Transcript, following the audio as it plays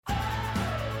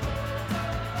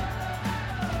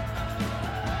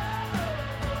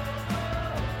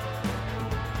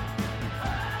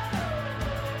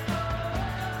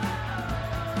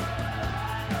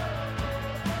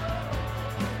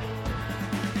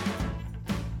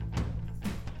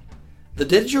The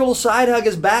Digital Side Hug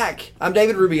is back. I'm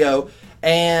David Rubio,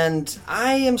 and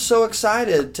I am so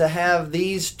excited to have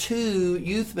these two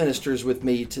youth ministers with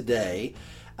me today.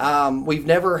 We've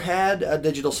never had a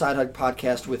Digital Side Hug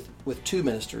podcast with two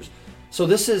ministers. So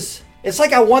it's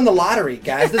like I won the lottery,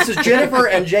 guys. This is Jennifer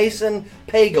and Jason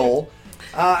Pagel.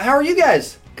 How are you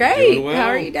guys? Great. Well. How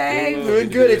are you, Dave? Doing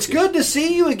good. It's good to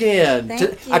see you again.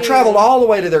 Thank I you. traveled all the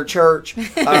way to their church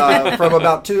from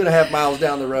about 2.5 miles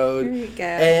down the road. There you go.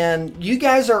 And you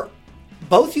guys are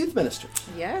both youth ministers.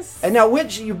 Yes. And now,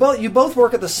 you both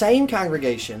work at the same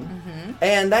congregation,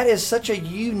 and that is such a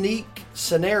unique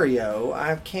scenario.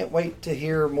 I can't wait to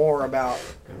hear more about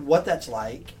what that's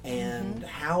like and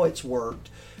how it's worked.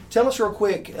 Tell us real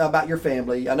quick about your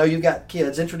family. I know you've got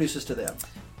kids. Introduce us to them.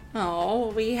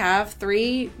 Oh, we have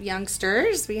 3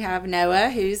 youngsters. We have Noah,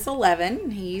 who's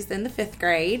 11. He's in the 5th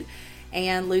grade.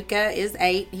 And Luca is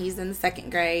 8. He's in the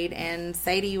 2nd grade. And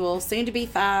Sadie will soon to be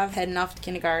 5, heading off to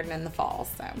kindergarten in the fall.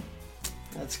 So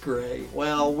That's great.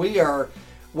 Well,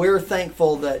 we're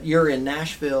thankful that you're in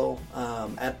Nashville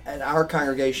at our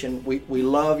congregation. We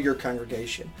love your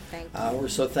congregation. Thank you. We're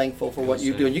so thankful for what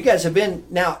you do. And you guys have been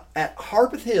now at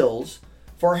Harpeth Hills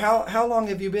for how long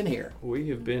have you been here? We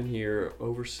have been here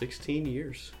over 16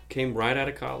 years. Came right out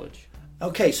of college.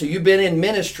 Okay, so you've been in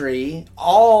ministry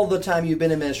all the time you've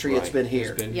been in ministry. It's Right, been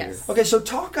here. It's been Yes. here. Okay, so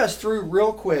talk us through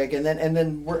real quick, and then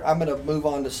I'm going to move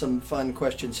on to some fun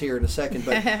questions here in a second.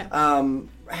 But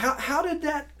how did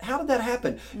that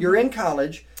happen? You're in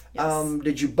college. Yes.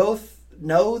 Did you both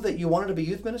know that you wanted to be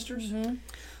youth ministers?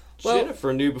 Well-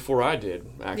 Jennifer knew before I did,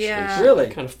 actually. Yeah. So Really? I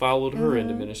kind of followed her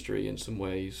into ministry in some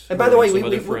ways. And by Her the way, some we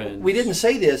other friends. didn't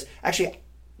say this. Actually,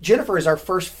 Jennifer is our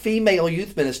first female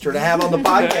youth minister to have on the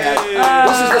podcast.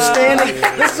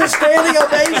 This is a standing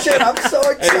ovation. I'm so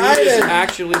And he is excited.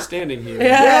 actually standing here.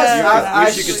 Yes, I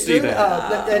wish you could see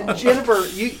that. And Jennifer,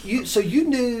 you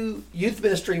knew youth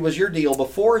ministry was your deal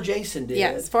before Jason did.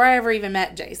 Yes, before I ever even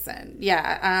met Jason.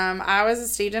 Yeah, I was a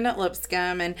student at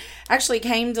Lipscomb and actually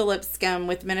came to Lipscomb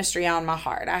with ministry on my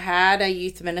heart. I had a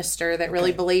youth minister that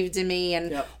really believed in me and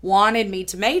Yep. wanted me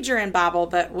to major in Bible,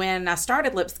 but when I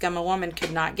started Lipscomb, a woman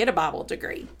could not get a Bible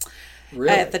degree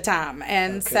Really? at the time.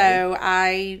 And Okay. so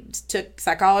I took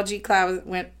psychology class,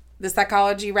 went the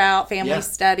psychology route, family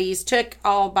studies, took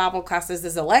all Bible classes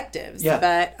as electives. Yeah.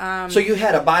 But So you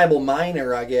had a Bible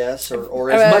minor, I guess, or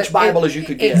as much Bible as you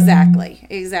could get.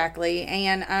 Exactly.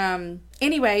 And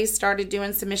anyways, started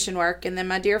doing some mission work, and then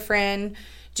my dear friend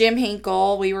Jim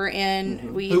Hinkle, we were in.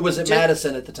 Who was at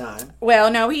Madison at the time? Well,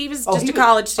 no, he was just he a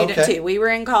college student okay. too. We were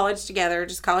in college together,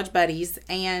 just college buddies,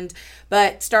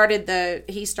 but he started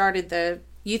the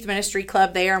youth ministry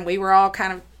club there, and we were all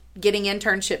kind of getting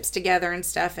internships together and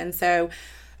stuff. And so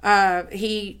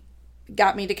he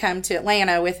got me to come to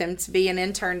Atlanta with him to be an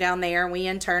intern down there, and we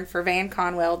interned for Van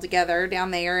Conwell together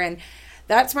down there, and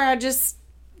that's where I just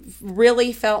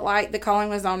really felt like the calling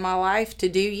was on my life to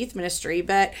do youth ministry.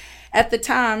 But at the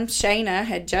time,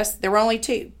 there were only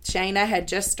 2. Shayna had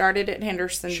just started at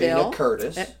Hendersonville. Shayna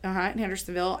Curtis. At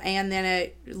Hendersonville. And then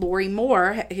Lori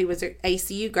Moore, who was an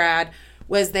ACU grad,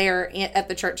 was there at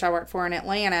the church I worked for in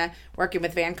Atlanta, working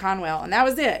with Van Conwell. And that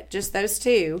was it, just those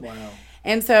 2. Wow.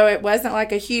 And so it wasn't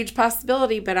like a huge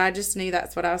possibility, but I just knew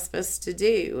that's what I was supposed to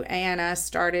do. And I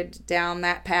started down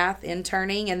that path,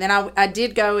 interning. And then I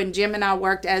did go, and Jim and I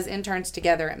worked as interns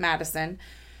together at Madison.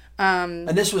 And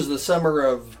this was the summer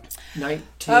of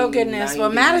 1990. Oh, goodness.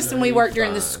 Well, Madison, we worked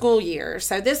during the 95. school year.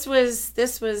 So this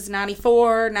was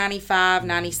 94, 95,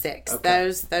 96.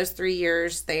 Okay. Those 3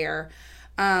 years there.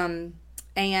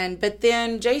 But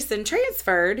then Jason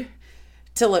transferred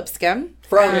to Lipscomb.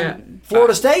 From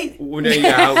Florida State. Well,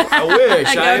 yeah, I wish.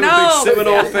 I am a big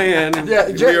Seminole fan. Yeah,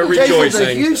 We are Jason's a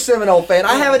rejoicing. huge Seminole fan.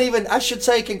 I should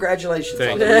say congratulations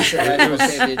on the Thank you. recent national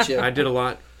championship. I did a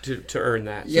lot to earn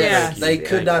that. So Yes, thank you. they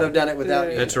could not have done it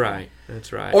without you. That's right.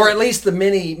 That's right. Or at least the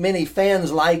many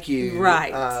fans like you,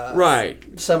 Right. right.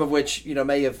 Some of which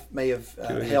may have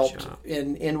good helped job.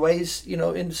 in ways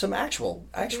in some actual.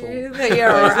 Let's Okay, moving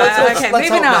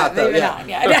hope on. not, though, Moving yeah. on.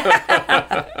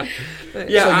 Yeah.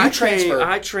 Yeah, So you I transferred.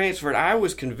 I transferred. I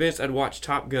was convinced. I'd watched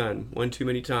Top Gun one too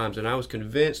many times, and I was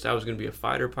convinced I was going to be a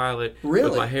fighter pilot Really?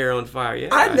 with my hair on fire. Yeah,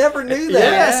 I never knew that.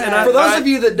 Yes, and for those of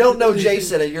you that don't know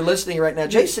Jason and you're listening right now,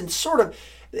 Jason sort of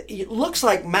it looks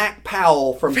like Mac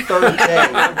Powell from Third Day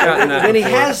gotten that when he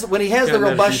before. has the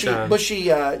real Gotten that a few bushy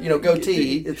times.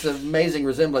 goatee. It's an amazing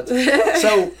resemblance.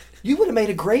 So you would have made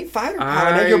a great fighter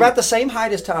pilot. Now, you're about the same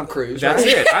height as Tom Cruise. That's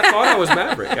right? it. I thought I was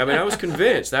Maverick. I mean, I was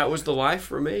convinced that was the life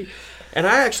for me. And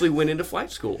I actually went into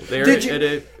flight school there Did you-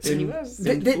 in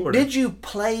Florida. Did you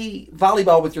play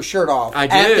volleyball with your shirt off I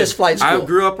did. at this flight school? I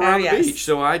grew up around yes. the beach,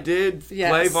 so I did play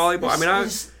Yes. volleyball. I This mean,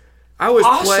 is I was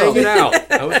awesome. playing it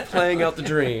out. I was playing out the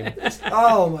dream.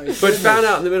 Oh my goodness. But found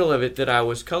out in the middle of it that I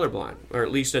was colorblind, or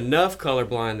at least enough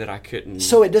colorblind that I couldn't.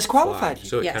 So it disqualified fly. you.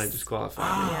 So it Yes. kind of disqualified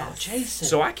me. Oh, Jason.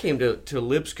 So I came to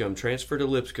Lipscomb, transferred to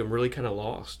Lipscomb, really kind of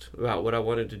lost about what I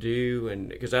wanted to do, and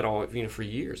because I'd all for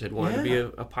years had wanted to be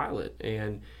a pilot,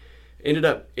 and ended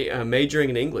up majoring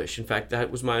in English. In fact,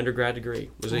 that was my undergrad degree.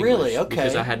 Was English. Really? Okay.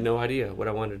 Because I had no idea what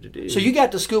I wanted to do. So you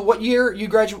got to school. What year you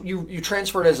graduated? You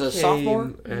transferred as a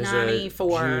sophomore. As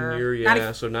 94. a junior, yeah.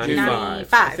 90 so 95.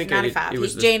 95. I think 95. it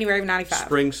was He's the January of 95.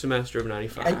 spring semester of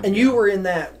 95. And you were in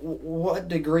that. What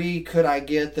degree could I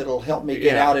get that'll help me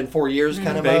get Yeah. out in 4 years?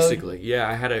 Kind of Basically, yeah.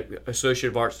 I had an Associate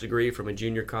of Arts degree from a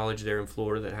junior college there in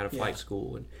Florida that had a flight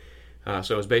school. And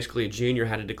so I was basically a junior,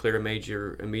 had to declare a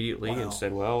major immediately, and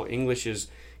said, well, English is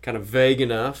kind of vague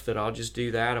enough that I'll just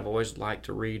do that. I've always liked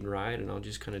to read and write, and I'll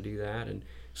just kind of do that and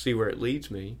see where it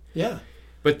leads me. Yeah.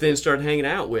 But then started hanging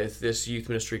out with this youth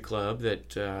ministry club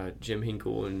that Jim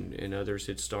Hinkle and others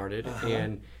had started.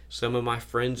 And some of my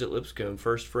friends at Lipscomb,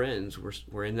 first friends,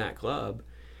 were in that club.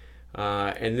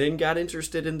 And then got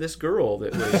interested in this girl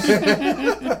that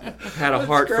was had a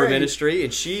heart for great. ministry.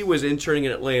 And she was interning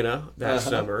in Atlanta that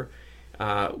summer.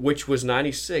 Which was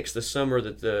 96, the summer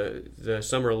that the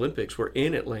Summer Olympics were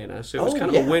in Atlanta. So it was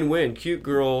kind of a win-win. Cute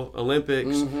girl,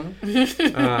 Olympics.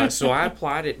 So I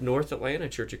applied at North Atlanta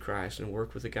Church of Christ and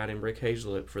worked with a guy named Rick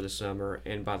Hazlett for the summer.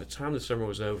 And by the time the summer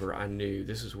was over, I knew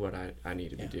this is what I need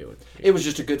to be doing. It was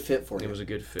just a good fit for you. It was a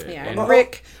good fit. Yeah, And and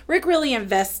Rick really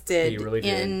invested He really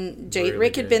did. in Jay. Really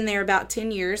Rick had did. been there about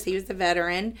 10 years. He was a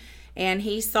veteran, and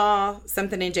he saw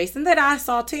something in Jason that I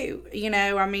saw too.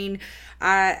 I mean,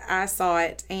 I saw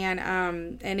it,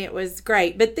 and it was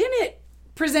great. But then it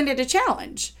presented a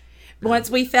challenge.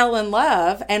 Once we fell in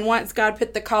love, and once God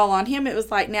put the call on him, it was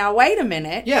like, now wait a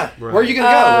minute. Yeah. Right. Where are you going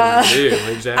to What do you do?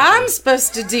 Exactly. I'm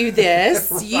supposed to do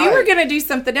this. You were Right. going to do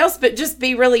something else, but just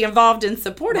be really involved and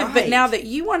supportive. But Right. now that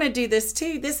you want to do this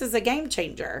too, this is a game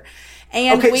changer. go?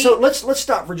 And Okay, so let's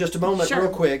stop for just a moment Sure. real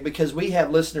quick, because we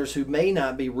have listeners who may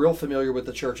not be real familiar with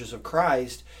the Churches of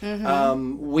Christ.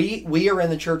 We are in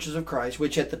the Churches of Christ,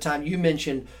 which at the time you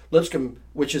mentioned Lipscomb,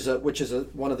 which is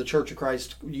one of the Church of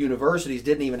Christ universities,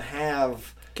 didn't even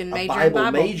have Can a major in Bible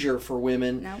Bible. major for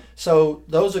women. No. So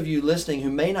those of you listening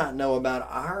who may not know about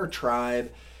our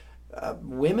tribe,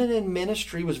 women in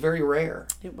ministry was very rare.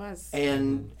 it was.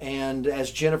 And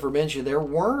as Jennifer mentioned, there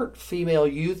weren't female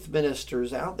youth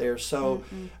ministers out there. So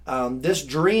this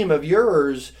dream of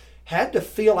yours had to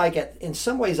feel like, in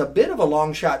some ways, a bit of a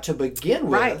long shot to begin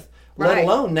with, Right. let Right.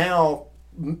 alone now,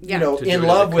 Yeah. To do in it as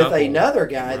love a with couple. another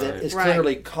guy that Right. is Right.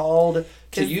 clearly called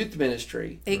to 'Cause- youth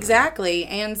ministry. Exactly.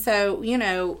 And so,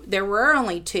 there were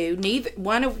only two,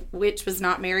 one of which was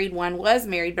not married, one was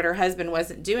married, but her husband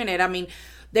wasn't doing it. I mean,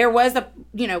 there was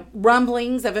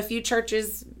rumblings of a few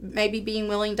churches maybe being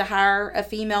willing to hire a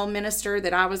female minister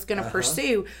that I was going to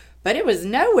pursue, but it was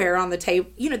nowhere on the table.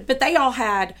 But they all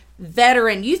had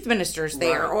veteran youth ministers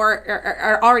there, Right.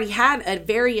 or already had a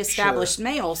very established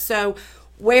male. So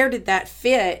where did that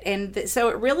fit? And so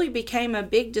it really became a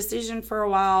big decision for a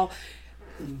while.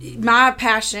 My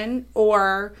passion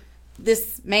or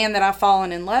this man that I've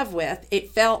fallen in love with,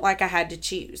 it felt like I had to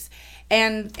choose.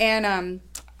 And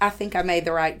I think I made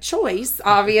the right choice,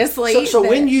 obviously. So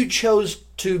when you chose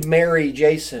to marry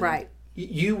Jason, Right.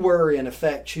 you were in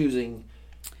effect choosing,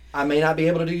 I may not be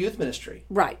able to do youth ministry.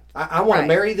 Right. I want Right. to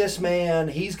marry this man.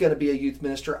 He's going to be a youth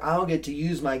minister. I'll get to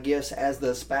use my gifts as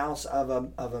the spouse of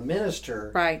a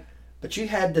minister. Right. But you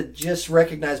had to just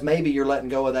recognize maybe you're letting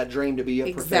go of that dream to be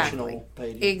a professional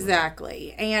paid.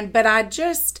 Exactly. But I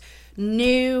just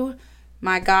knew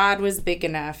my God was big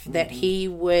enough that He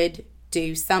would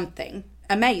do something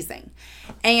amazing.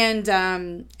 And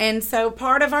so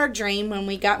part of our dream when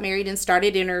we got married and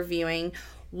started interviewing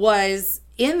was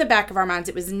in the back of our minds.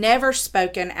 It was never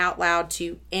spoken out loud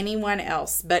to anyone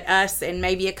else but us and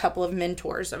maybe a couple of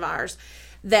mentors of ours,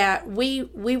 that we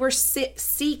were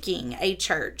seeking a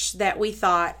church that we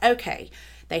thought, okay,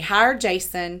 they hired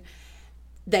Jason.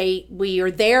 We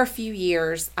are there a few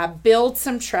years. I build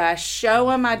some trust, show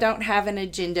them I don't have an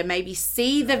agenda, maybe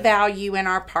see the value in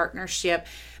our partnership.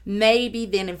 maybe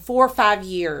then in 4 or 5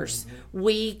 years,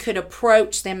 we could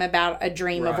approach them about a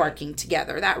dream of working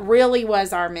together. That really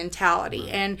was our mentality.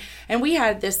 And we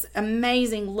had this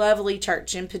amazing, lovely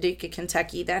church in Paducah,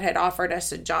 Kentucky that had offered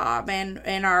us a job. And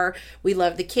we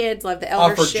love the kids, love the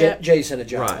eldership. Offered Jason a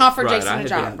job. Offered Jason a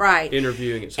job, right.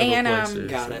 Interviewing at several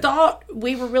places. And thought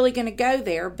we were really going to go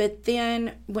there. But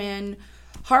then when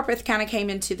Harpeth kind of came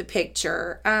into the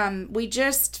picture, we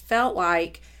just felt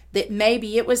like that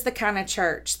maybe it was the kind of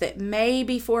church that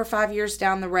maybe 4 or 5 years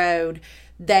down the road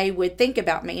they would think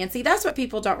about me. And see, that's what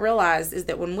people don't realize is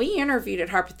that when we interviewed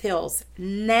at Harpeth Hills,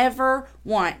 never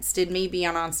once did me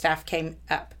being on staff came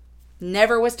up.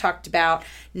 Never was talked about.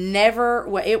 Never.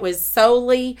 It was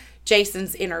solely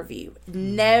Jason's interview.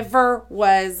 Never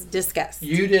was discussed.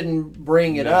 You didn't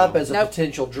bring it up as a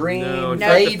potential dream. No.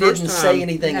 They didn't say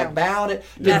anything about it.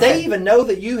 Did they even know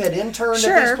that you had interned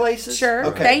at these places? Sure.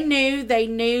 Okay. They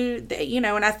knew that,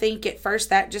 and I think at first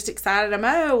that just excited them.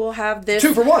 Oh, we'll have this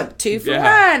 2 for 1. 2 for 1.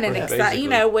 And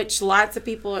excited, which lots of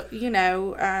people,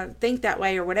 think that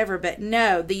way or whatever. But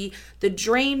no, the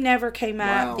dream never came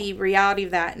up. Wow. The reality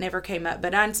of that never came up.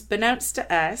 But unbeknownst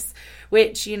to us,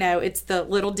 which, it's the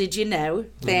little did you know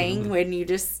thing when you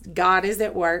just, God is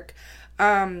at work.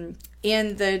 In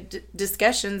the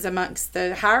discussions amongst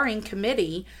the hiring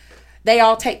committee, they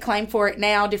all take claim for it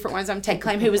now. Different ones of them take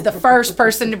claim who was the first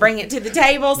person to bring it to the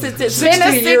table since it's been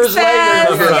a years success.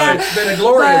 Later, it's been a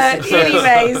glorious but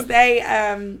success. anyways,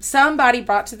 they somebody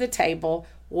brought to the table,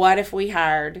 what if we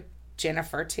hired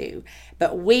Jennifer too?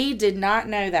 But we did not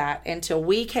know that until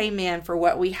we came in for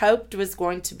what we hoped was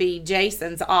going to be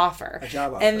Jason's offer. A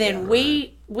job offer, and then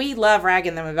we love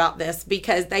ragging them about this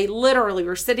because they literally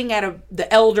were sitting at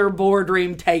the elder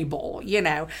boardroom table,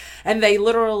 and they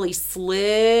literally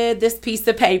slid this piece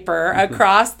of paper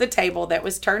across the table that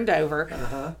was turned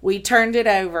over. We turned it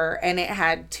over and it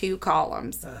had 2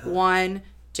 columns. One,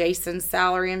 Jason's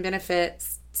salary and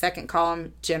benefits. Second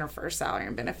column, Jennifer's salary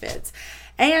and benefits.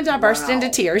 And I burst into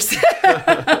tears.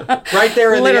 Right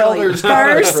there in Literally, the elders'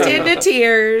 burst into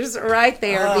tears right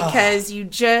there because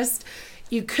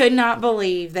you could not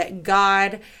believe that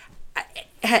God,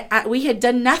 we had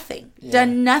done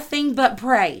nothing but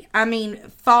pray. I mean,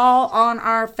 fall on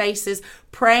our faces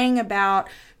praying about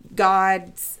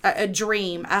God's a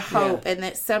dream, a hope, and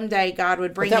that someday God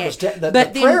would bring it. The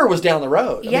prayer was down the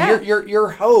road. Yeah, I mean, your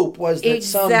hope was that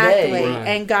someday,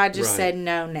 and God just said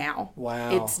no now.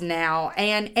 Wow, it's now,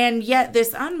 and yet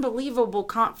this unbelievable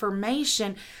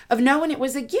confirmation of knowing it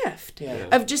was a gift,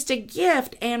 of just a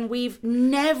gift, and we've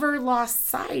never lost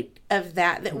sight of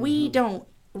that. That we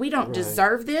don't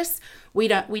deserve this. We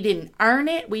didn't earn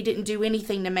it. We didn't do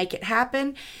anything to make it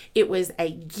happen. It was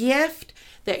a gift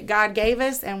that God gave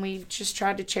us, and we've just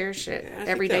tried to cherish it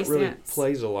every day since. That really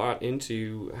plays a lot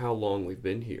into how long we've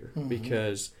been here,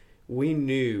 because we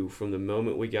knew from the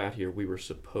moment we got here we were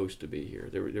supposed to be here.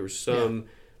 There was some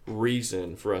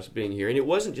reason for us being here, and it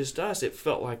wasn't just us. It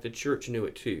felt like the church knew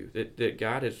it too, that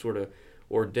God had sort of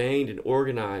ordained and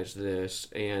organized this,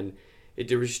 and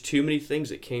there was too many things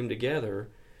that came together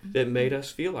that made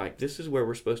us feel like this is where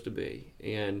we're supposed to be.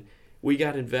 And we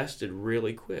got invested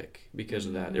really quick because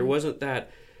of that. There wasn't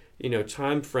that,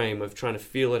 time frame of trying to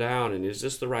feel it out and is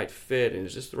this the right fit and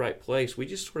is this the right place? We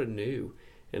just sort of knew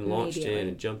and launched in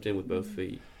and jumped in with both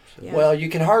feet. So. Yeah. Well, you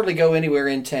can hardly go anywhere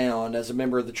in town as a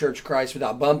member of the Church of Christ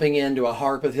without bumping into a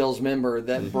Harpeth Hills member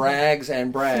that brags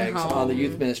and brags on the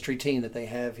youth ministry team that they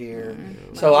have here.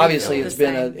 So obviously it's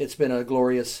been a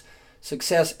glorious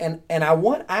success. And I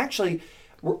want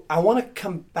to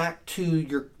come back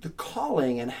to the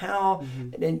calling and how,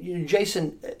 and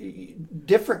Jason,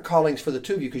 different callings for the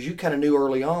two of you, because you kind of knew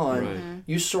early on. Right.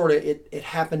 You sort of, it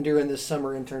happened during this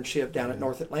summer internship down at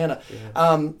North Atlanta.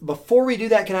 Yeah. Before we do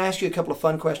that, can I ask you a couple of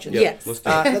fun questions? Yes. Let's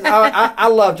do it. I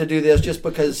love to do this just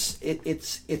because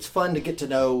it's fun to get to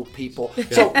know people. Yeah.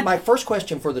 So my first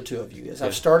question for the two of you is,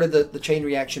 I've started the chain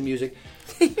reaction music.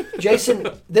 Jason,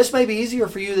 this may be easier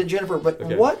for you than Jennifer, but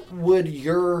what would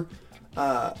your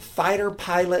fighter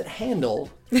pilot handle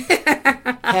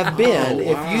have been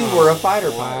if you were a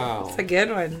fighter pilot? That's a good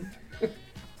one.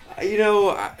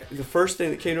 The first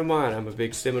thing that came to mind, I'm a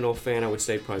big Seminole fan. I would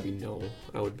say probably Noel.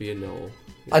 I would be a Noel.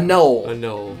 A Noel. A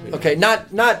Noel. Yeah. Okay,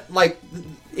 not like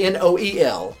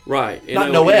Noel. Right.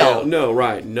 Not Noel. No,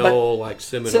 right. Noel, like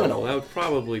Seminole. That would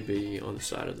probably be on the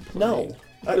side of the plane. No.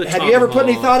 Have you ever put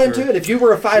any thought into it? If you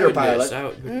were a fighter pilot?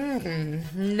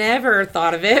 Never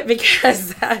thought of it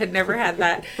because I had never had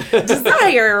that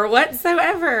desire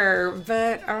whatsoever.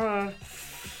 But,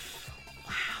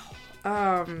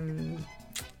 wow.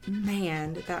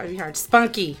 Man, that would be hard.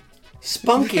 Spunky.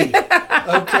 Spunky.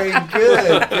 Okay,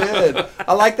 good.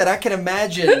 I like that. I can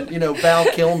imagine, Val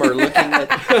Kilmer looking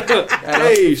at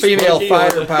Hey, a female Spunky.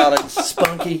 fighter pilot.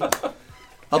 Spunky,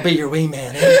 I'll be your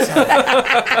wingman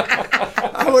anytime.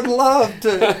 I would love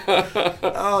to.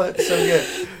 Oh, it's so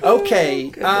good.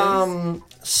 Okay,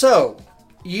 so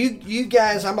you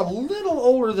guys, I'm a little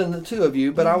older than the two of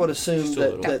you, but I would assume Just a that,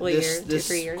 little. that Couple of years, this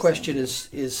 2-3 years, question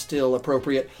is still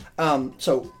appropriate.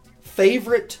 So,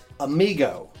 favorite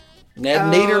amigo? Ned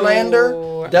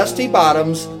Niederlander, Dusty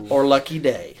Bottoms, or Lucky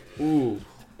Day? Ooh,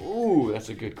 that's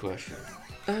a good question.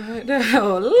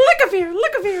 No, look up here.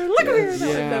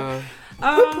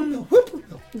 Yeah.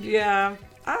 Yeah,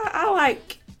 I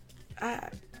like.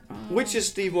 Which is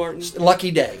Steve Martin?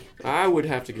 Lucky Day. I would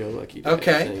have to go Lucky Day.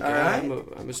 Okay, I think. all right.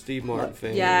 I'm a Steve Martin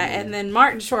fan. Yeah, and then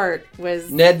Martin Short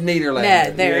was Ned Niederlander.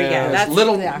 Ned. There we Yeah. go. That's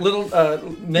little Ned.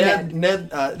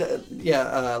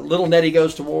 little Nettie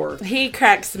goes to war. He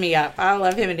cracks me up. I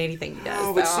love him in anything he does.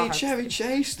 Oh, but so I'll see, have to- Chevy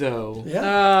Chase though.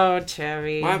 Yeah. Oh,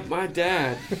 Chevy. My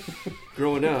dad,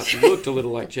 growing up, looked a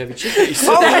little like Chevy Chase.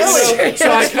 Oh, That's really? true.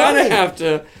 So I That's kind of funny. have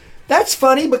to. That's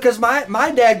funny because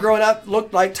my dad growing up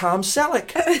looked like Tom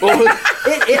Selleck. Well,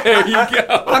 there you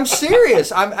go. I'm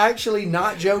serious. I'm actually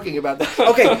not joking about that.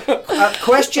 Okay,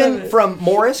 question from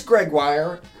Morris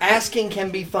Gregoire.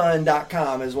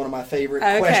 AskingCanBeFun.com is one of my favorite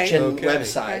Okay. question Okay.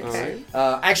 websites. Okay.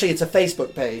 Actually, it's a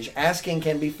Facebook page. Asking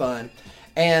Can Be Fun.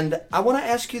 And I want to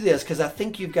ask you this because I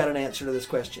think you've got an answer to this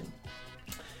question.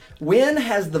 When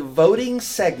has the voting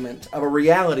segment of a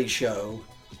reality show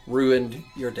ruined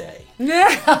your day?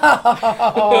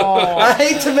 I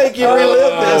hate to make you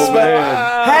relive this, but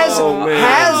man. has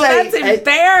That's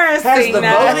embarrassing. the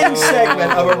though. voting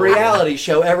segment of a reality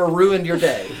show ever ruined your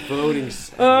day? Voting.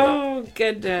 segment. Oh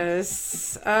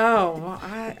goodness. Oh,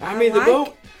 I mean,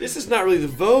 like- this is not really the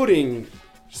voting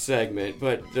segment,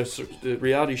 but the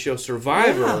reality show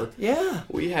Survivor. Yeah.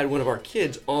 We had one of our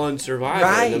kids on Survivor,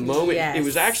 Right. and the moment Yes. it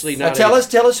was actually Now not. tell us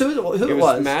who It it was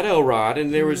was. Matt Elrod,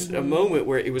 and there was a moment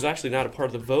where it was actually not a part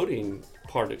of the voting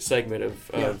segment of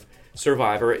Yeah.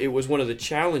 Survivor. It was one of the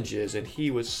challenges, and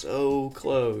he was so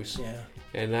close. Yeah.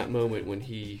 And that moment when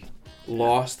he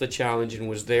lost the challenge and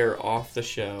was there off the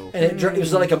show. And it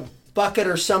was like a bucket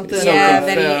or something. Yeah,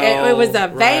 Something then it was a fell.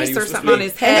 vase He or was something on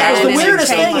his supposed to And head. that was the and then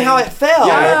weirdest chain thing link. how it fell.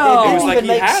 Yeah, It it didn't was like even he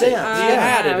make had sense. it. He Yeah.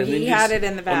 had it, and he then had just it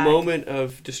in the back. A moment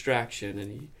of distraction,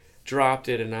 and he dropped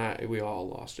it, and we all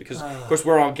lost it because, of course,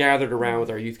 we're all gathered around with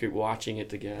our youth group watching it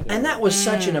together. And that was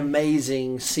such an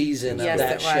amazing season of Yes,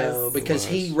 that it show was. because It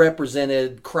he was.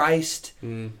 represented Christ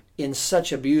in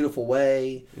such a beautiful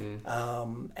way,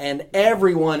 and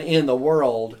everyone in the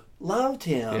world loved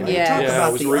him. And Yeah. talk Yeah, I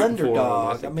about was the rooting for him.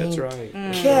 underdog. I think mean, that's right.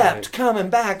 kept coming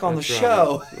back on That's the right.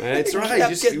 show. That's right. Kept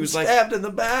Just- getting he was like- stabbed in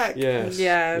the back. Yes.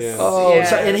 Yes. yes. Oh,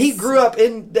 Yes. so, and he grew up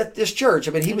in this church.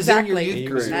 I mean, he was in your Exactly. youth He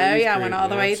group. was in- Oh yeah, I Youth went group, all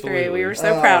the way through. We absolutely. were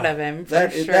so proud of him. For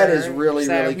That sure. that is really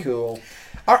So- really cool.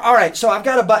 All right, so I've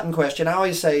got a button question. I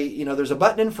always say, there's a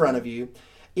button in front of you.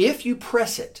 If you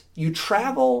press it, you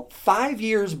travel 5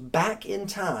 years back in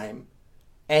time,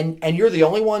 and you're the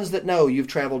only ones that know you've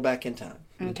traveled back in time.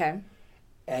 Okay.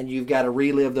 And you've got to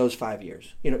relive those 5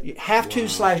 years. You have to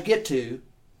 / get to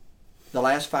the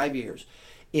last 5 years.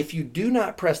 If you do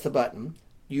not press the button,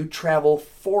 you travel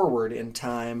forward in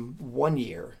time 1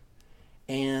 year,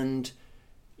 and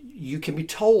you can be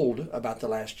told about the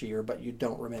last year, but you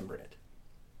don't remember it.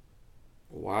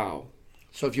 Wow.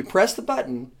 So if you press the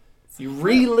button, you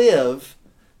relive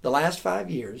the last 5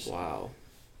 years. Wow.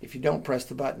 If you don't press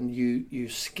the button, you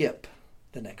skip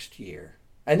the next year.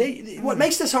 And what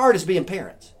makes this hard is being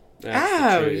parents. That's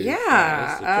the Oh, truth. yeah.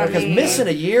 That's the I truth. Because mean- missing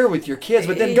a year with your kids,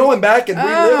 but then going back and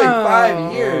reliving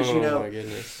 5 years, Oh my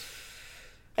goodness.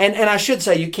 And I should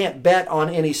say, you can't bet on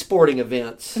any sporting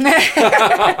events.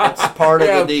 That's part of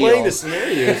the deal. Playing the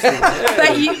scenarios.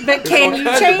 But can you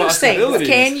all kinds of change things? possibilities.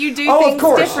 Can you do Oh, things of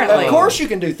course. differently? Of course you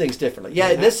can do things differently.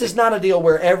 Yeah, this is not a deal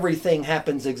where everything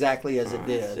happens exactly as it I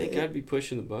did. think I'd be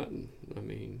pushing the button. I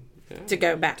mean, yeah. To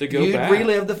go back. To go You'd back.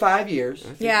 relive the 5 years.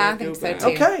 Yeah, I I'd think go so back. too.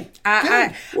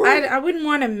 Okay, I wouldn't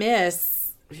want to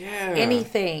miss Yeah.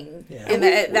 anything. Yeah. In We've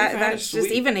that, had a that's just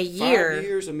sweet even a 5 year.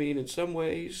 years. I mean, in some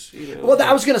ways, Well,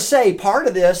 I was going to say, part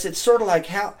of this, it's sort of like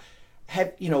have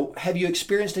you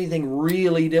experienced anything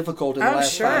really difficult in the Oh,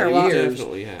 last sure. 5 Well, years?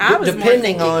 definitely have. I was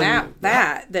Depending more on- thinking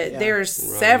that Yeah. there's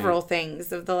Right. several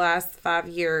things of the last 5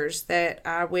 years that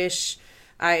I wish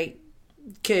I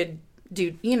could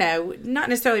do, not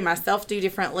necessarily myself do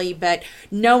differently, but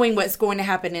knowing what's going to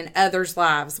happen in others'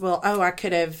 lives. Well, I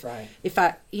could have, Right. if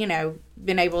I,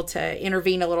 been able to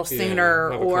intervene a little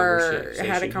sooner have a or conversation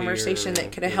had a conversation here,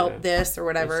 that could have yeah. helped this or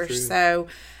whatever. That's true. So,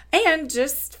 And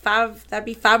just that'd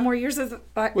be 5 more years of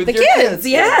With the your kids. kids,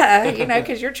 Yeah.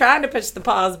 Because you're trying to push the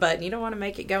pause button. You don't want to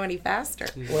make it go any faster.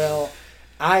 Well,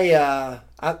 I'm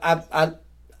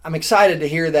excited to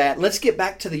hear that. Let's get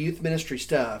back to the youth ministry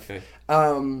stuff. Okay.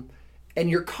 And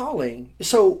your calling.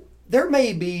 So there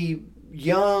may be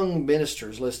young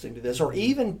ministers listening to this, or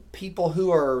even people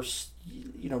who are,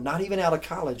 not even out of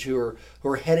college, who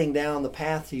are heading down the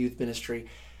path to youth ministry.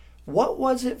 What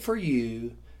was it for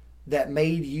you that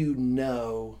made you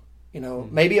know?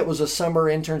 Maybe it was a summer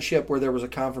internship where there was a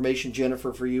confirmation,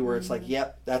 Jennifer, for you, where it's like,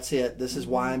 yep, that's it. This is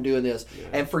why I'm doing this. Yeah.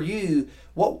 And for you,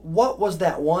 what was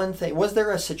that one thing? Was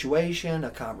there a situation, a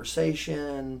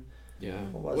conversation?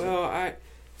 Yeah.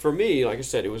 For me, like I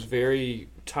said, it was very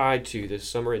tied to this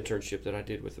summer internship that I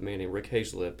did with a man named Rick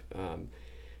Hazlip,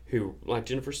 who, like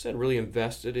Jennifer said, really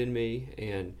invested in me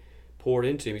and poured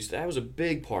into me. So that was a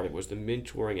big part of it, was the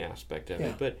mentoring aspect of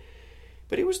it. But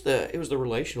it was the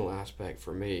relational aspect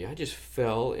for me. I just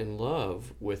fell in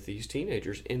love with these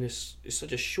teenagers in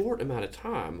such a short amount of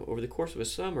time over the course of a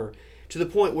summer, to the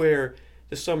point where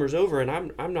the summer's over and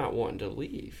I'm not wanting to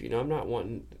leave. I'm not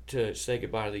wanting to say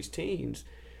goodbye to these teens.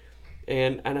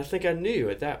 And I think I knew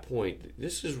at that point,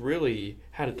 this has really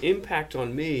had an impact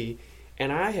on me,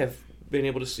 and I have been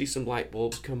able to see some light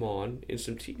bulbs come on in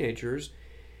some teenagers,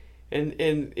 and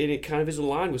it kind of is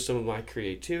aligned with some of my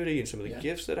creativity and some of the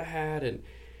gifts that I had. And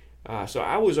so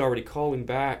I was already calling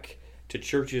back to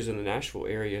churches in the Nashville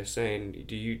area saying,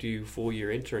 do you do full-year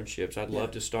internships? I'd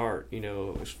love to start,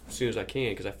 as soon as I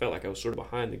can, because I felt like I was sort of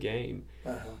behind the game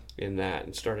in that,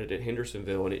 and started at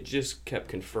Hendersonville, and it just kept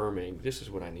confirming, this is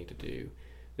what I need to do.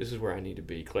 This is where I need to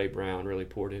be. Clay Brown really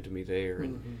poured into me there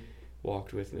and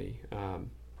walked with me.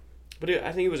 But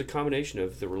I think it was a combination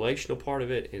of the relational part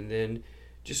of it, and then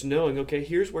just knowing, okay,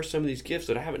 here's where some of these gifts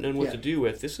that I haven't known what to do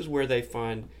with, this is where they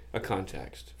find a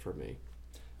context for me.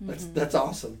 That's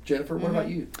awesome. Jennifer, what about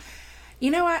you?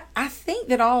 I think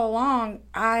that all along,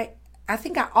 I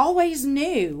think I always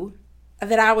knew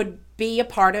that I would be a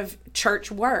part of church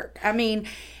work. I mean,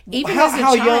 even as a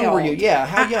child. How young were you? Yeah,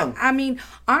 how young? I mean,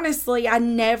 honestly, I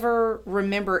never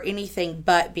remember anything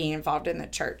but being involved in the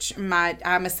church.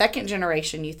 I'm a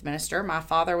second-generation youth minister. My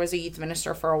father was a youth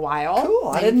minister for a while. Cool,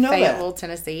 I didn't know that. In Fayetteville,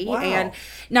 Tennessee. Wow. And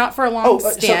not for a long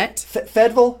stint. So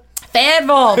Fayetteville?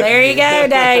 Fayetteville, there you go,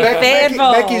 Dave.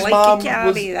 Fayetteville, Becky's mom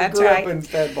County. That's grew right. up in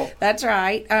Fayetteville. That's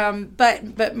right.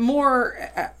 But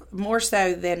more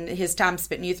so than his time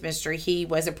spent in youth ministry, he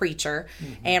was a preacher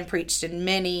and preached in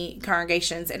many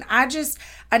congregations. And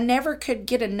I never could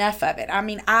get enough of it. I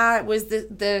mean, I was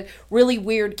the really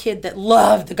weird kid that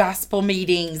loved the gospel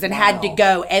meetings and had to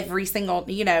go every single,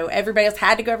 everybody else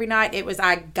had to go every night. It was,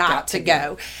 I got to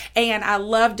go. And I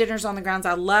loved dinners on the grounds.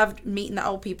 I loved meeting the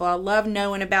old people. I loved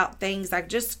knowing about things. I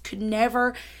just could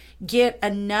never get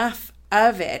enough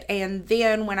of it. And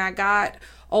then when I got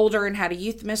older and had a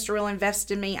youth minister really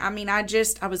invest in me, I mean, I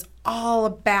was all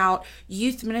about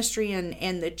youth ministry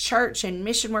and the church and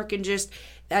mission work, and just,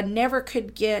 I never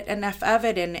could get enough of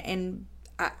it. And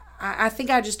I think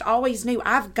I just always knew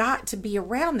I've got to be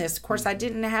around this. Of course, I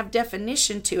didn't have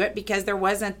definition to it because there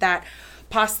wasn't that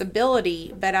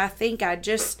possibility, but I think I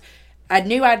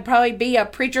knew I'd probably be a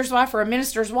preacher's wife or a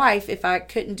minister's wife if I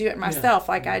couldn't do it myself.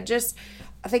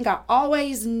 I think I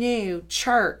always knew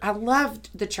church. I loved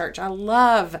the church. I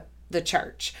love the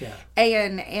church. Yeah.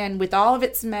 And with all of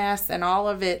its mess and all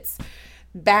of its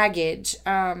baggage,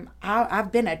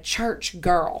 I've been a church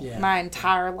girl my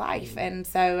entire life. And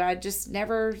so I just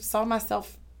never saw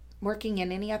myself working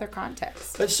in any other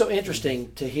context. It's so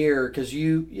interesting to hear, because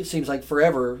it seems like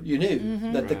forever you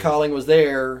knew that the calling was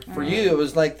there for you. It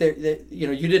was like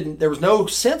you didn't. There was no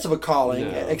sense of a calling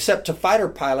except to fighter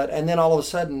pilot, and then all of a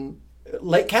sudden,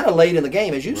 kind of late in the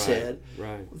game, as you said,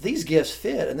 these gifts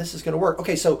fit, and this is going to work.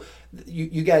 Okay, so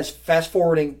you guys, fast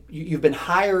forwarding, you've been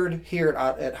hired here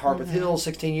at Harpeth Hills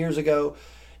 16 years ago.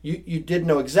 You didn't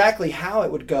know exactly how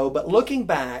it would go, but looking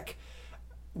back,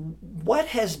 what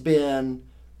has been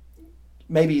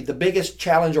maybe the biggest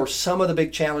challenge, or some of the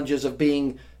big challenges of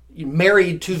being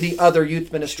married to the other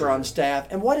youth minister on staff,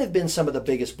 and what have been some of the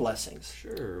biggest blessings?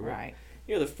 Sure. Right.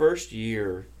 The first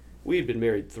year, we had been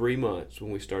married 3 months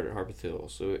when we started Harpeth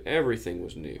Hills, so everything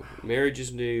was new. Marriage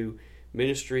is new,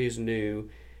 ministry is new.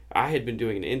 I had been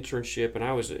doing an internship, and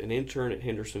I was an intern at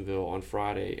Hendersonville on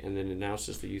Friday, and then announced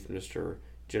as the youth minister.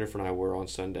 Jennifer and I were on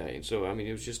Sunday. And so, I mean,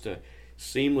 it was just a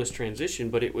seamless transition,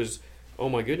 but it was, oh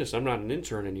my goodness, I'm not an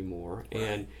intern anymore.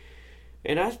 Right.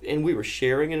 and we were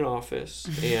sharing an office,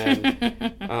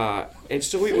 and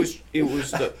so it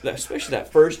was especially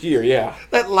that first year, yeah.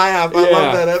 That laugh, I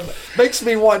love that. It makes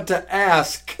me want to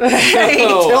ask.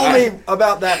 Tell me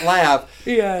about that laugh.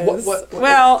 Yes.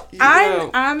 Well,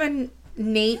 I'm a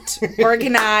neat,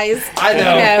 organized,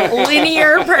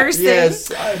 linear person.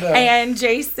 Yes, I know. And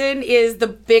Jason is the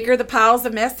bigger the piles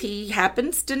of mess. He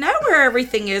happens to know where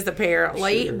everything is,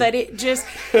 apparently. Sure. But it just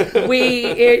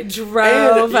it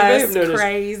drove us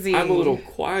crazy. I'm a little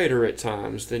quieter at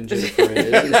times than Jennifer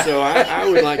is, and so I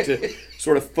would like to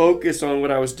sort of focus on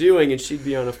what I was doing, and she'd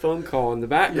be on a phone call in the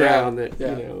background.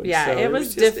 So it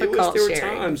was difficult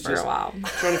sharing for a while,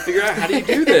 trying to figure out how do you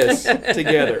do this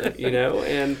together,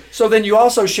 and so then you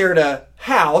also shared a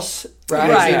house,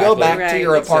 right? Right. So you go back to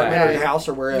your apartment or Exactly. your house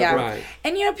or wherever. Yeah. Right.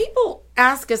 And people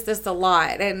ask us this a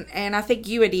lot, and I think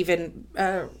you had even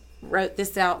wrote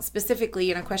this out specifically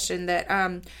in a question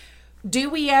that do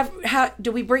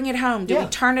we bring it home? Do we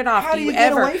turn it off? How do you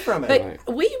get away from it?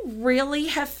 But we really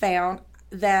have found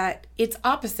that it's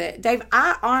opposite. Dave,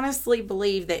 I honestly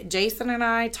believe that Jason and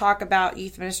I talk about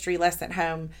youth ministry less at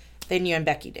home than you and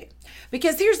Becky do.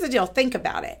 Because here's the deal. Think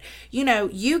about it.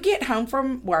 You get home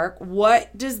from work.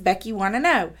 What does Becky want to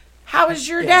know? How was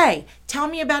your day? Tell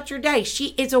me about your day.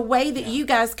 It's a way that you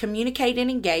guys communicate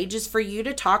and engage is for you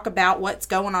to talk about what's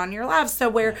going on in your lives. So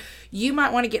where you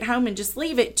might want to get home and just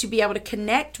leave it to be able to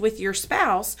connect with your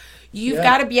spouse, you've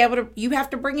got to be able to, you have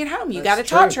to bring it home. You got to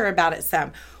talk to her about it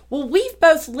some. Well, we've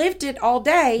both lived it all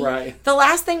day. Right. The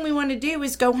last thing we want to do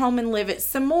is go home and live it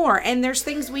some more. And there's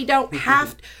things we don't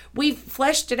have. We've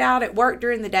fleshed it out at work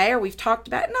during the day, or we've talked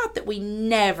about it. Not that we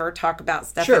never talk about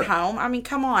stuff at home. I mean,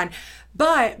 come on.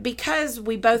 But because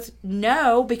we both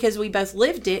know, because we both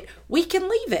lived it, we can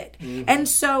leave it. Mm-hmm. And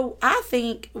so I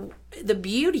think the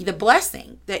beauty, the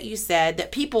blessing that you said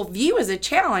that people view as a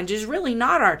challenge is really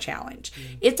not our challenge.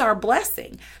 Mm-hmm. It's our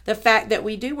blessing. The fact that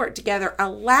we do work together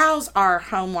allows our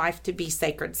home life to be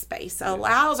sacred space,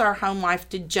 allows our home life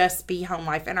to just be home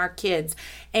life and our kids,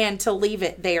 and to leave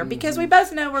it there because we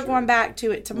both know we're going back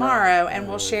to it tomorrow and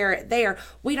we'll share it there.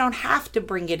 We don't have to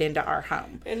bring it into our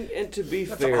home. And to be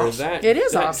fair, awesome.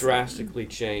 That awesome. Drastically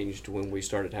changed when we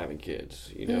started having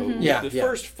kids. The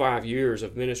first 5 years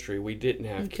of ministry, we didn't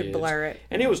have kids. Could blur it.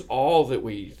 And it was all that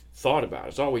we thought about.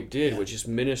 It's all we did was just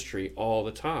ministry all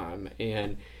the time.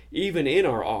 And even in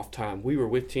our off time, we were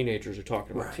with teenagers or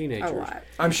talking about teenagers. A lot.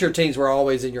 I'm sure teens were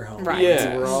always in your home. Right.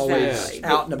 Yeah, you were always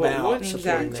out and about. But once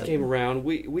supporting them. came around,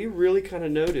 we really kind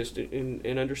of noticed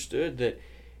and understood that,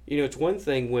 it's one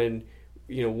thing when,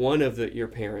 one of your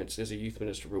parents is a youth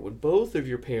minister, but when both of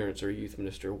your parents are a youth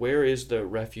minister, where is the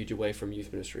refuge away from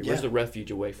youth ministry? Where's the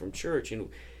refuge away from church? And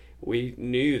we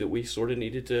knew that we sort of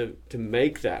needed to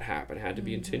make that happen, had to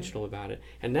be intentional about it.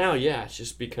 And now, it's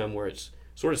just become where it's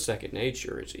sort of second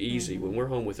nature. It's easy. When we're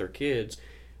home with our kids,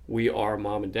 we are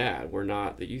mom and dad. We're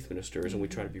not the youth ministers, and we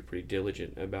try to be pretty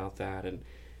diligent about that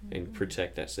and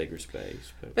protect that sacred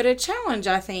space. But a challenge,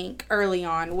 I think, early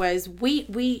on was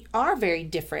we are very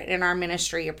different in our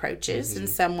ministry approaches in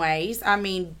some ways. I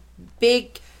mean,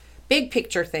 big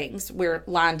picture things we're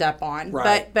lined up on,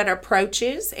 but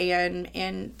approaches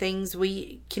and things,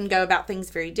 we can go about things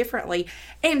very differently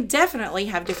and definitely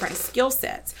have different skill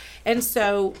sets. And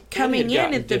so coming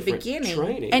in at the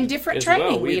beginning and different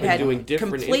training, we'd had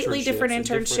completely different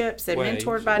internships and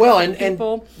mentored by different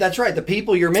people. And that's right. The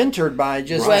people you're mentored by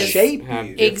just shape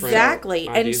you. Exactly.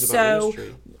 And so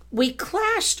we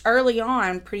clashed early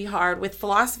on pretty hard with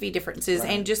philosophy differences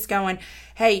and just going,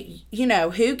 hey,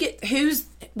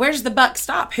 where's the buck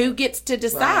stop? Who gets to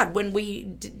decide when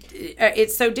we?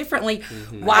 It's so differently.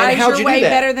 Why is your way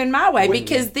better than my way?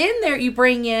 Because then there you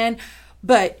bring in,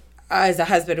 but as a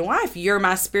husband and wife, you're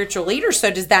my spiritual leader.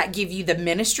 So does that give you the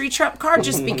ministry trump card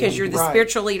just because you're the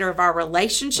spiritual leader of our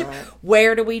relationship? Right.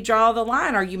 Where do we draw the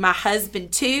line? Are you my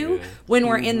husband too when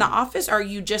we're in the office? Or are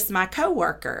you just my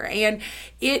coworker? And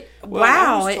you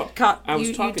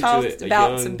talked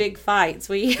about some big fights.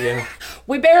 We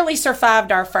barely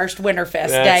survived our first Winterfest,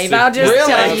 Dave. I'll just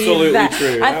tell you that.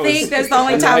 True. I think that's the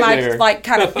only time I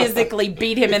kind of physically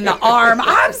beat him in the arm.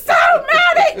 I'm so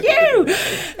mad at you.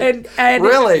 And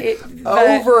really?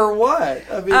 Over what?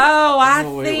 I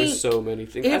mean, it was so many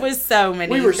things. It was so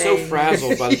many We were things. so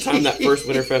frazzled by the time that first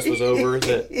Winterfest was over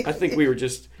that I think we were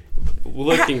just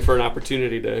looking for an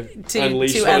opportunity to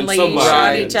unleash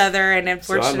on each other, and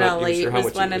unfortunately it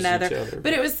was one another.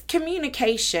 But it was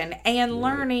communication and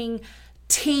learning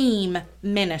team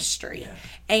ministry.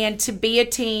 And to be a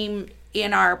team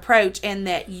in our approach, and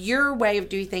that your way of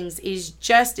doing things is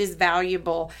just as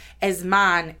valuable as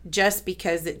mine, just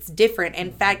because it's different.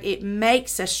 In fact, it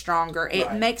makes us stronger.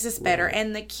 It makes us better.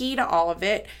 And the key to all of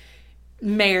it,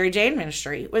 marriage and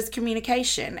ministry, was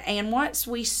communication. And once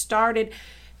we started,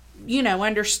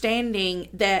 understanding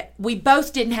that we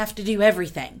both didn't have to do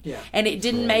everything. Yeah. And it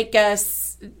didn't make us,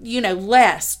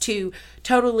 less to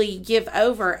totally give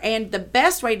over. And the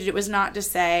best way to do it was not to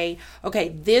say, okay,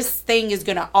 this thing is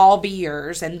going to all be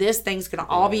yours and this thing's going to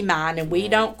all be mine, and we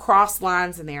don't cross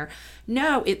lines in there.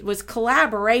 No, it was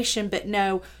collaboration, but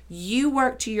no, you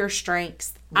work to your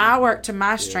strengths, I work to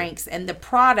my strengths, and the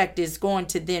product is going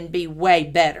to then be way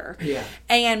better. Yeah.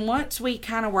 And once we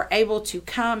kind of were able to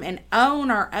come and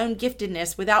own our own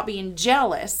giftedness without being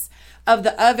jealous of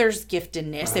the other's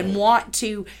giftedness and want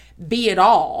to be it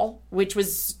all, which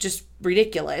was just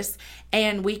ridiculous,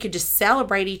 and we could just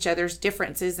celebrate each other's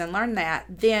differences and learn that,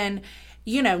 then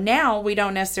now we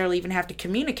don't necessarily even have to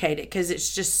communicate it, because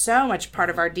it's just so much part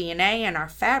of our DNA and our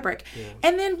fabric.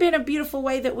 And then been a beautiful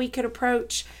way that we could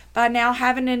approach by now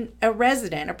having a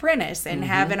resident apprentice and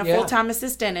having a full-time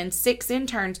assistant and 6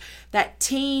 interns, that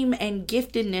team and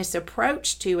giftedness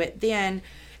approach to it, then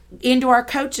into our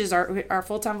coaches, our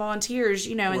full-time volunteers,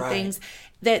 and things,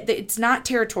 that it's not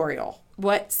territorial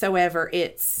whatsoever.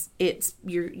 It's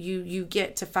you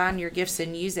get to find your gifts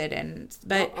and use it.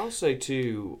 But I'll say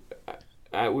too,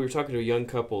 we were talking to a young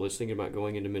couple that's thinking about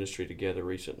going into ministry together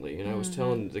recently, and I was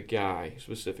telling the guy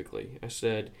specifically, I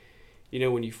said,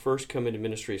 when you first come into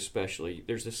ministry especially,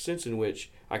 there's a sense in which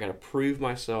I got to prove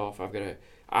myself.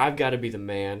 I've got to be the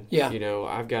man. Yeah.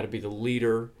 I've got to be the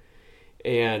leader,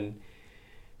 and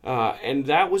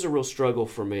that was a real struggle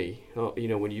for me.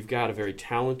 When you've got a very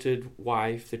talented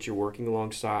wife that you're working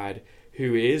alongside,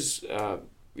 who is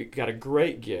got a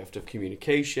great gift of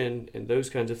communication and those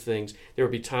kinds of things. There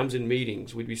would be times in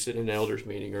meetings, we'd be sitting in an elders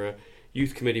meeting or a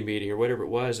youth committee meeting or whatever it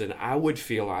was, and I would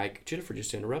feel like Jennifer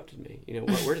just interrupted me.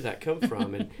 Where did that come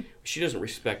from? And she doesn't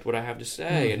respect what I have to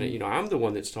say, and I'm the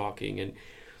one that's talking,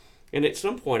 and at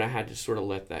some point I had to sort of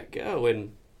let that go,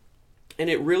 and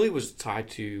it really was tied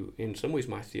to, in some ways,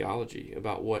 my theology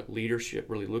about what leadership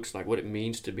really looks like, what it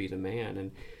means to be the man,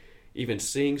 and even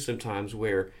seeing sometimes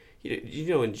where,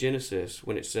 in Genesis,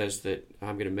 when it says that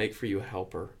I'm going to make for you a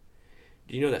helper,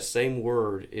 do you know that same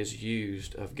word is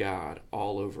used of God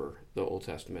all over the Old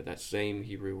Testament? That same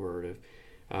Hebrew word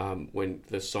of when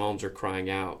the Psalms are crying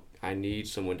out, I need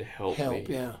someone to help me.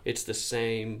 Yeah. It's the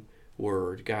same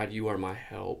word. God, you are my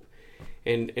help.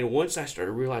 And once I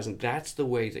started realizing that's the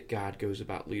way that God goes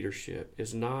about leadership,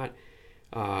 is not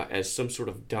as some sort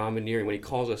of domineering. When he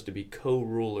calls us to be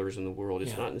co-rulers in the world,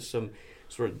 it's not in some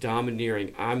sort of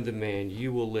domineering, I'm the man,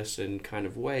 you will listen kind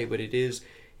of way, but it is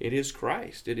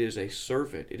Christ. It is a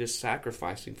servant. It is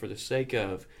sacrificing for the sake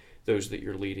of those that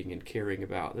you're leading and caring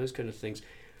about, and those kind of things.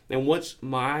 And once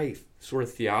my sort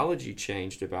of theology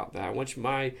changed about that, once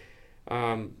my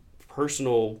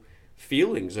personal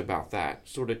feelings about that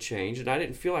sort of changed, and I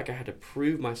didn't feel like I had to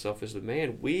prove myself as the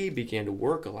man, we began to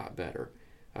work a lot better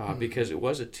because it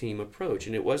was a team approach,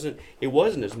 and it wasn't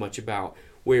as much about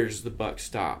where's the buck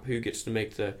stop, who gets to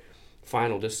make the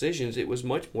final decisions. It was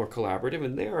much more collaborative,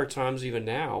 and there are times even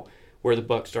now where the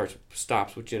buck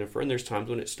stops with Jennifer, and there's times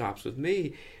when it stops with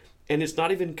me, and it's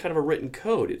not even kind of a written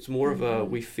code. It's more of a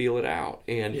we feel it out,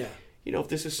 and if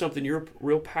this is something you're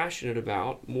real passionate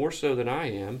about, more so than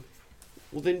I am,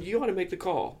 well, then you ought to make the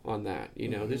call on that.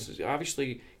 This is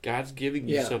obviously God's giving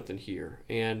you something here,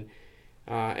 and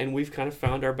we've kind of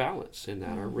found our balance in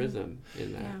that, our rhythm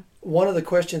in that. Yeah. One of the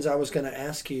questions I was going to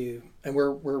ask you, and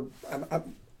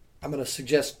I'm going to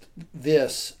suggest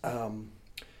this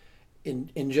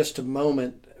in just a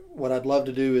moment. What I'd love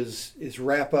to do is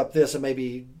wrap up this and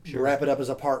maybe wrap it up as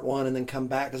a part 1 and then come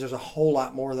back, because there's a whole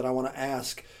lot more that I want to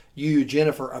ask you,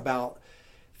 Jennifer, about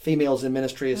females in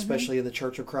ministry, especially in the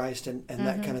Church of Christ and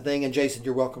that kind of thing. And Jason,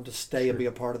 you're welcome to stay and be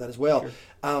a part of that as well.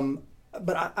 Sure.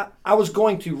 But I was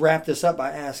going to wrap this up by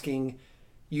asking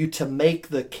you to make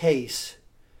the case,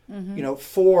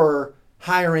 for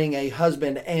hiring a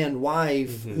husband and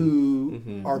wife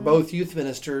who are both youth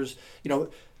ministers.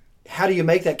 How do you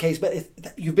make that case? But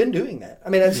you've been doing that. I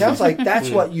mean, it sounds like that's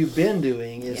what you've been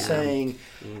doing, is saying,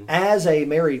 as a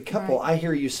married couple, I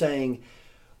hear you saying,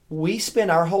 we spend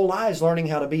our whole lives learning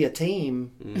how to be a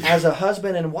team as a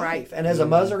husband and wife, and as a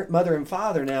mother and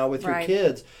father now with your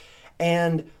kids.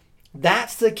 And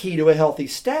that's the key to a healthy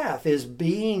staff, is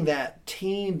being that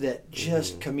team that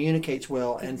just communicates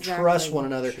well and trusts one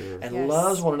another and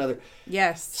loves one another.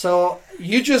 Yes. So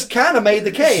you just kind of made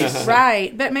the case.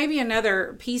 Right. But maybe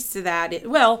another piece to that,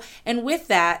 and with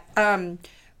that,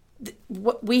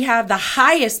 we have the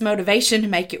highest motivation to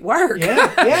make it work.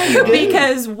 Yeah, you do.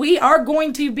 Because we are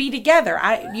going to be together.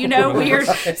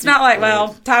 It's not like,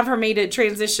 well, time for me to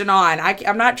transition on.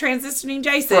 I'm not transitioning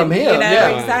Jason. From him,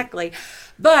 exactly.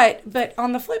 But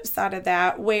on the flip side of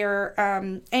that, where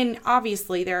and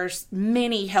obviously there's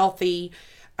many healthy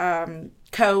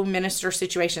co-minister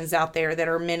situations out there that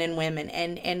are men and women,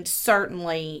 and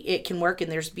certainly it can work,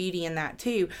 and there's beauty in that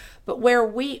too. But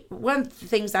one of the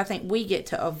things I think we get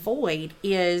to avoid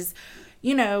is,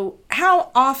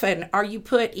 how often are you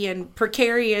put in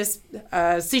precarious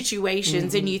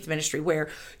situations in youth ministry where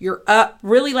you're up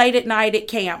really late at night at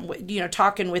camp,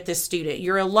 talking with this student,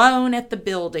 you're alone at the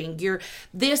building, you're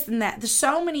this and that. There's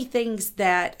so many things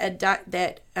that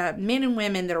men and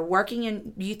women that are working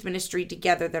in youth ministry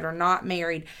together that are not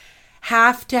married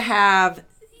have to have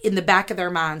in the back of their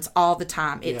minds all the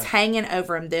time. It's hanging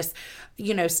over them, this,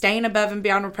 staying above and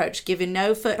beyond reproach, giving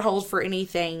no foothold for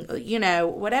anything,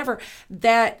 whatever,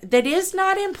 that is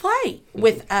not in play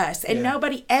with us. And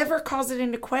nobody ever calls it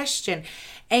into question.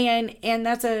 And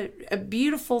that's a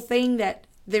beautiful thing, that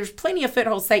there's plenty of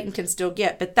footholds Satan can still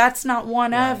get, but that's not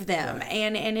one of them. Right.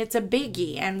 And it's a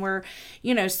biggie. And we're,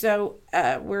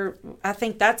 I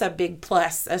think that's a big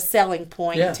plus, a selling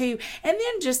point too. And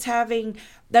then just having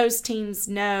those teens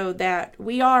know that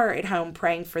we are at home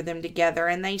praying for them together,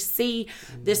 and they see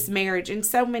this marriage. And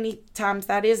so many times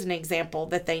that is an example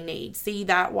that they need. See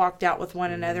that walked out with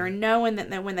one another, and knowing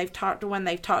that when they've talked to one,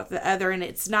 they've talked to the other, and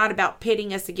it's not about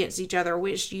pitting us against each other,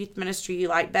 which youth ministry you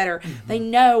like better. They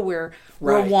know we're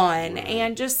one. Right.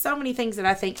 And just so many things that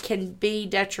I think can be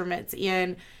detriments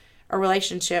in a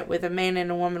relationship with a man and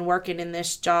a woman working in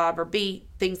this job, or be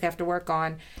things they have to work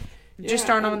on.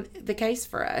 Just aren't on the case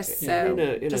for us. So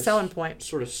it's a selling point.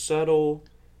 Sort of subtle,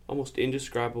 almost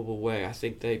indescribable way, I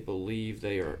think they believe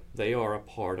they are a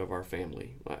part of our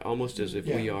family. Almost as if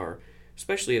we are,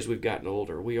 especially as we've gotten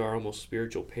older, we are almost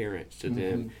spiritual parents to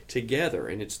them together.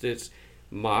 And it's this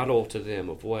model to them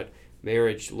of what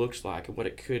marriage looks like and what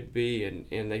it could be.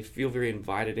 And they feel very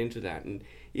invited into that. And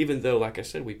even though, like I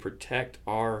said, we protect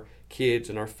our kids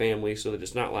and our family so that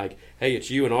it's not like, hey,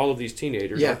 it's you and all of these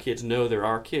teenagers. Our kids know they're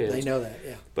our kids. They know that,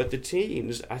 But the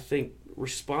teens, I think,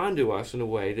 respond to us in a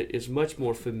way that is much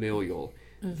more familial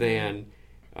than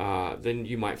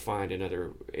you might find in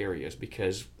other areas,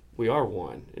 because we are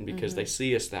one, and because they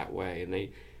see us that way, and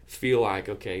they feel like,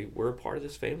 okay, we're a part of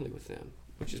this family with them,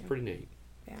 which is pretty neat.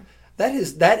 Yeah,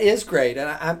 that is great, and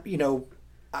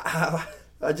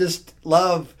I just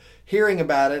love hearing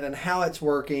about it and how it's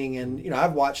working. And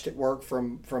I've watched it work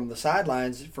from the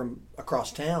sidelines, from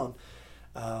across town,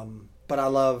 but I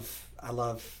love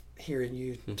hearing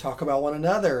you talk about one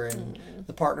another and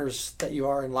the partners that you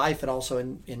are in life and also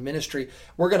in ministry.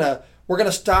 We're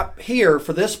gonna stop here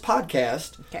for this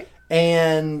podcast,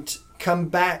 and come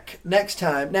back next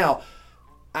time. Now,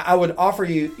 I would offer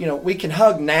you, we can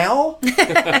hug now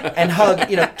and hug,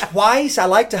 twice. I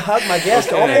like to hug my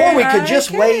guest, or we could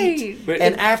just wait,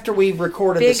 and after we've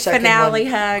recorded the second finale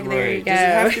one, hug. There you go. Does it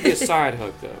have to be a side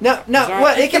hug though? No.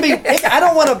 Well, it can be. I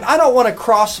don't want to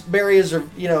cross barriers of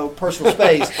personal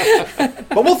space,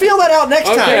 but we'll feel that out next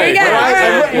time. There you go.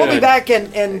 Right? We'll be back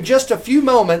in just a few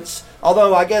moments.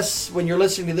 Although I guess when you're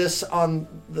listening to this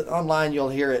online, you'll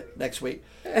hear it next week.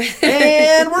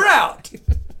 And we're out.